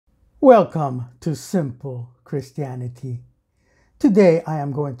Welcome to Simple Christianity. Today I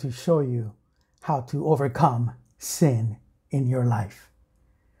am going to show you how to overcome sin in your life.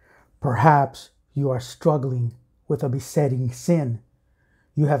 Perhaps you are struggling with a besetting sin.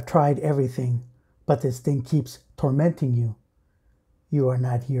 You have tried everything, but this thing keeps tormenting you. You are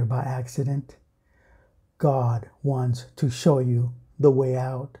not here by accident. God wants to show you the way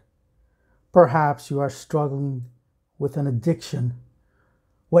out. Perhaps you are struggling with an addiction.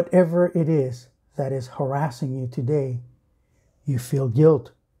 Whatever it is that is harassing you today, you feel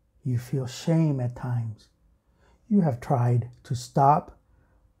guilt, you feel shame at times. You have tried to stop,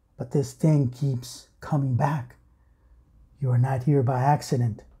 but this thing keeps coming back. You are not here by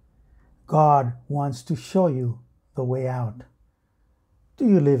accident. God wants to show you the way out. Do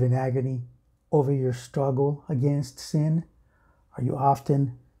you live in agony over your struggle against sin? Are you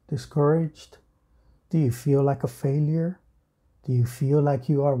often discouraged? Do you feel like a failure? Do you feel like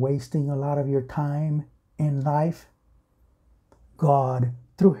you are wasting a lot of your time in life? God,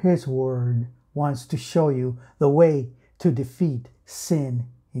 through His Word, wants to show you the way to defeat sin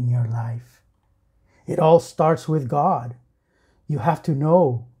in your life. It all starts with God. You have to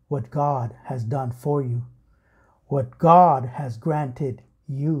know what God has done for you, what God has granted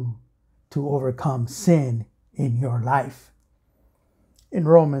you to overcome sin in your life. In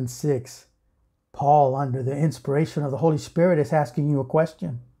Romans 6, Paul, under the inspiration of the Holy Spirit, is asking you a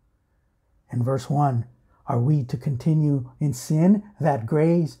question. In verse 1, are we to continue in sin that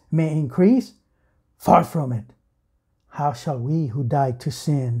grace may increase? Far from it. How shall we who died to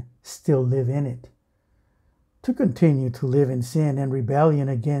sin still live in it? To continue to live in sin and rebellion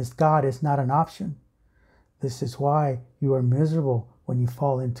against God is not an option. This is why you are miserable when you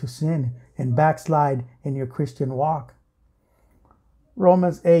fall into sin and backslide in your Christian walk.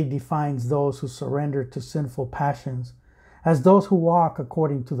 Romans 8 defines those who surrender to sinful passions as those who walk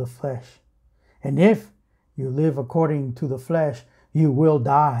according to the flesh. And if you live according to the flesh, you will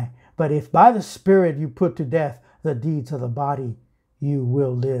die. But if by the Spirit you put to death the deeds of the body, you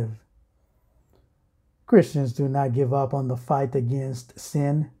will live. Christians do not give up on the fight against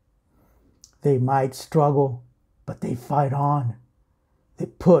sin. They might struggle, but they fight on. They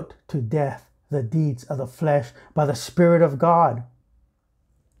put to death the deeds of the flesh by the Spirit of God.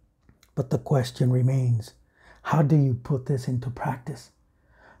 But the question remains, how do you put this into practice?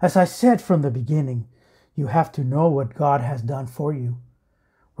 As I said from the beginning, you have to know what God has done for you.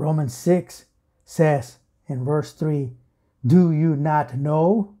 Romans 6 says in verse 3, do you not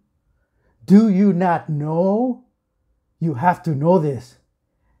know? Do you not know? You have to know this,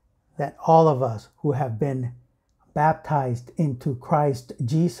 that all of us who have been baptized into Christ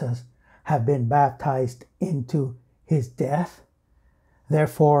Jesus have been baptized into His death.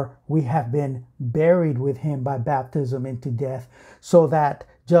 Therefore, we have been buried with Him by baptism into death, so that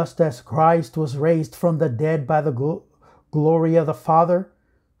just as Christ was raised from the dead by the glory of the Father,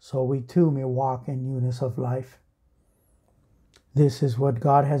 so we too may walk in newness of life. This is what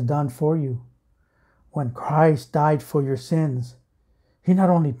God has done for you. When Christ died for your sins, He not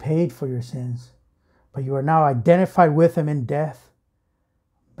only paid for your sins, but you are now identified with Him in death.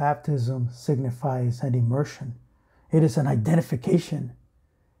 Baptism signifies an immersion. It is an identification.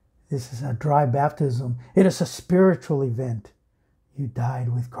 This is a dry baptism. It is a spiritual event. You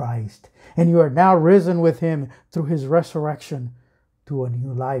died with Christ, and you are now risen with Him through His resurrection to a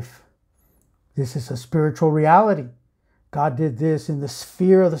new life. This is a spiritual reality. God did this in the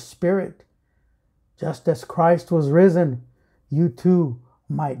sphere of the Spirit. Just as Christ was risen, you too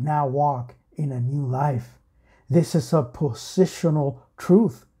might now walk in a new life. This is a positional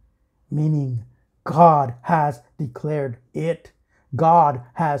truth, meaning God has declared it. God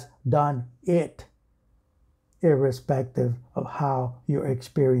has done it, irrespective of how your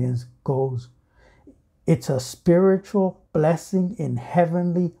experience goes. It's a spiritual blessing in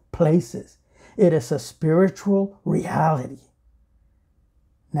heavenly places. It is a spiritual reality.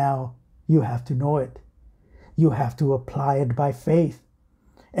 Now, you have to know it. You have to apply it by faith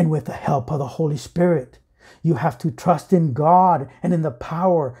and with the help of the Holy Spirit. You have to trust in God and in the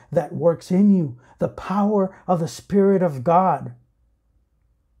power that works in you, the power of the Spirit of God.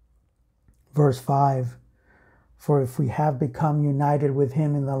 Verse 5, for if we have become united with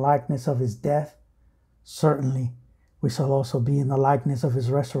Him in the likeness of His death, certainly we shall also be in the likeness of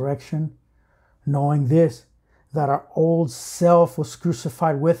His resurrection, knowing this, that our old self was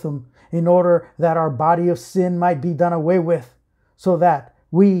crucified with Him, in order that our body of sin might be done away with, so that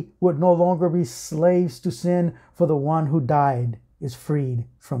we would no longer be slaves to sin, for the one who died is freed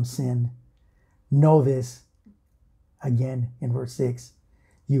from sin. Know this. Again, in verse 6,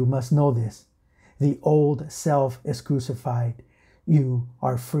 you must know this. The old self is crucified. you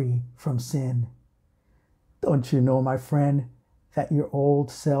are free from sin. Don't you know, my friend, that your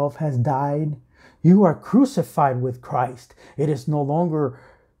old self has died? You are crucified with Christ. It is no longer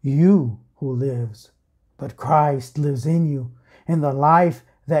you who lives, but Christ lives in you. In the life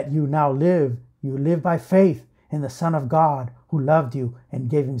that you now live, you live by faith in the Son of God who loved you and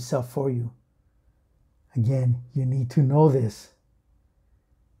gave himself for you. Again, you need to know this.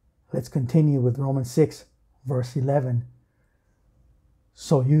 Let's continue with Romans 6, verse 11.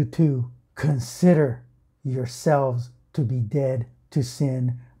 So you too consider yourselves to be dead to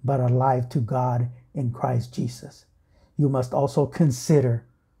sin, but alive to God in Christ Jesus. You must also consider.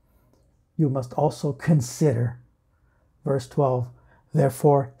 Verse 12.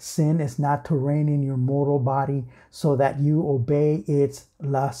 Therefore, sin is not to reign in your mortal body, so that you obey its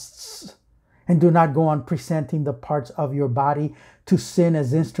lusts. And do not go on presenting the parts of your body to sin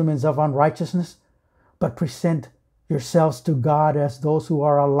as instruments of unrighteousness, but present yourselves to God as those who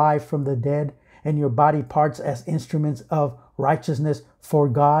are alive from the dead, and your body parts as instruments of righteousness for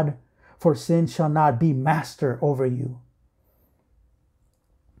God. For sin shall not be master over you.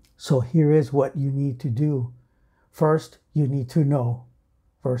 So here is what you need to do. First, you need to know,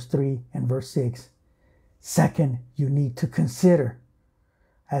 verse 3 and verse 6. Second, you need to consider,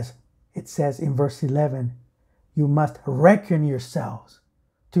 as it says in verse 11, you must reckon yourselves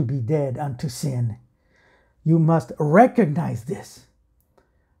to be dead unto sin. You must recognize this.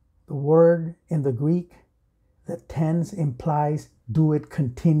 The word in the Greek, the tense implies do it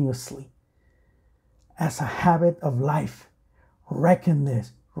continuously. As a habit of life, reckon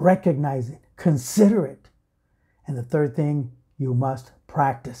this, recognize it, consider it. And the third thing, you must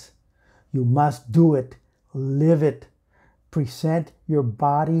practice. You must do it, live it. Present your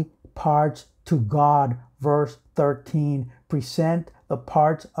body parts to God. Verse 13, present the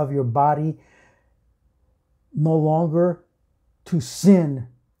parts of your body no longer to sin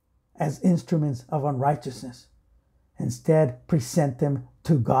as instruments of unrighteousness. Instead, present them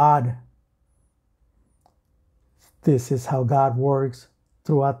to God. This is how God works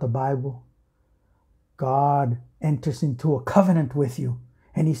throughout the Bible. God enters into a covenant with you,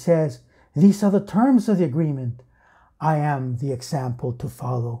 and he says, these are the terms of the agreement. I am the example to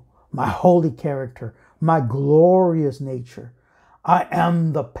follow, my holy character, my glorious nature. I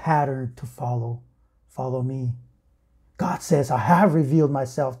am the pattern to follow. Follow me. God says, I have revealed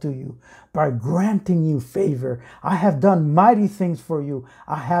myself to you by granting you favor. I have done mighty things for you.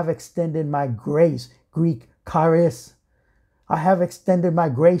 I have extended my grace, Greek charis. I have extended my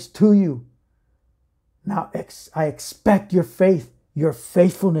grace to you. Now I expect your faith, your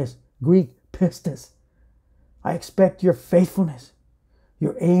faithfulness, Greek pistis. I expect your faithfulness.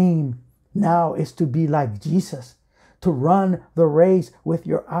 Your aim now is to be like Jesus, to run the race with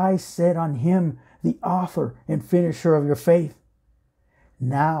your eyes set on him, the author and finisher of your faith.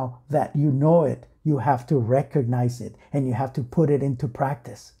 Now that you know it, you have to recognize it and you have to put it into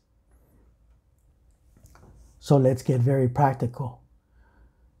practice. So let's get very practical.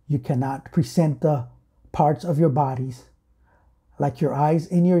 You cannot present the parts of your bodies, like your eyes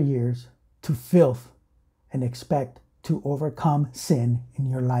and your ears, to filth and expect to overcome sin in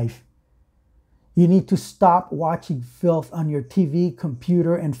your life. You need to stop watching filth on your TV,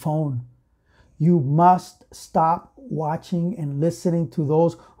 computer, and phone. You must stop watching and listening to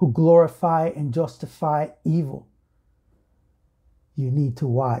those who glorify and justify evil. You need to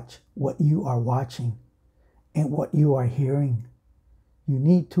watch what you are watching and what you are hearing. You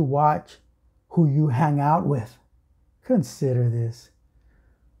need to watch who you hang out with. Consider this.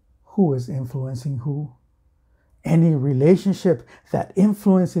 Who is influencing who? Any relationship that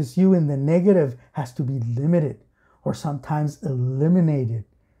influences you in the negative has to be limited or sometimes eliminated.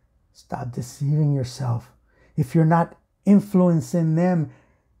 Stop deceiving yourself. If you're not influencing them,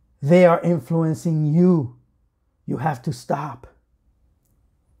 they are influencing you. You have to stop.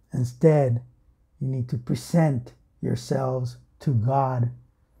 Instead, you need to present yourselves to God.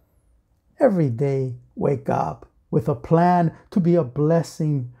 Every day, wake up with a plan to be a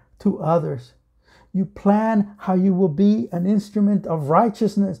blessing to others. You plan how you will be an instrument of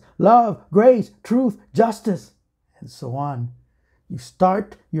righteousness, love, grace, truth, justice, and so on. You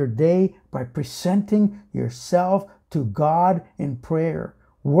start your day by presenting yourself to God in prayer,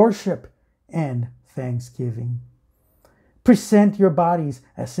 worship, and thanksgiving. Present your bodies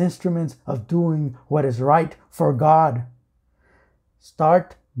as instruments of doing what is right for God.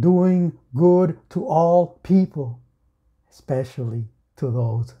 Start doing good to all people, especially to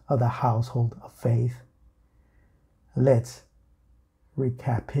those of the household of faith. Let's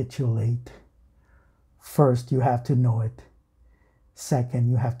recapitulate. First, you have to know it. Second,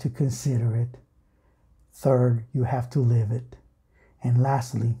 you have to consider it. Third, you have to live it. And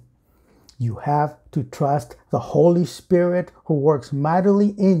lastly, you have to trust the Holy Spirit who works mightily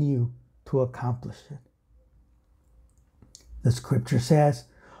in you to accomplish it. The scripture says,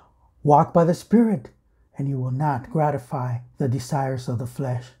 walk by the Spirit, and you will not gratify the desires of the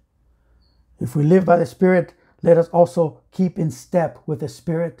flesh. If we live by the Spirit, let us also keep in step with the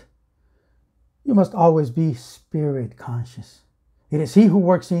Spirit. You must always be Spirit conscious. It is He who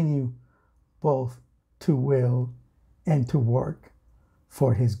works in you, both to will and to work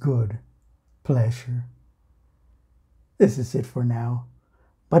for His good pleasure. This is it for now.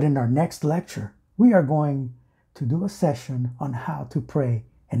 But in our next lecture, we are going to do a session on how to pray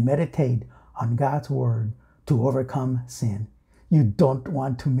and meditate on God's Word to overcome sin. You don't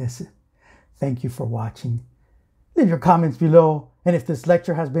want to miss it. Thank you for watching. Leave your comments below, and if this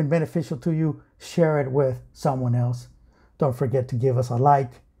lecture has been beneficial to you, share it with someone else. Don't forget to give us a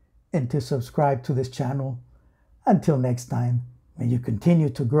like and to subscribe to this channel. Until next time, may you continue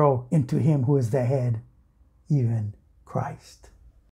to grow into Him who is the head, even Christ.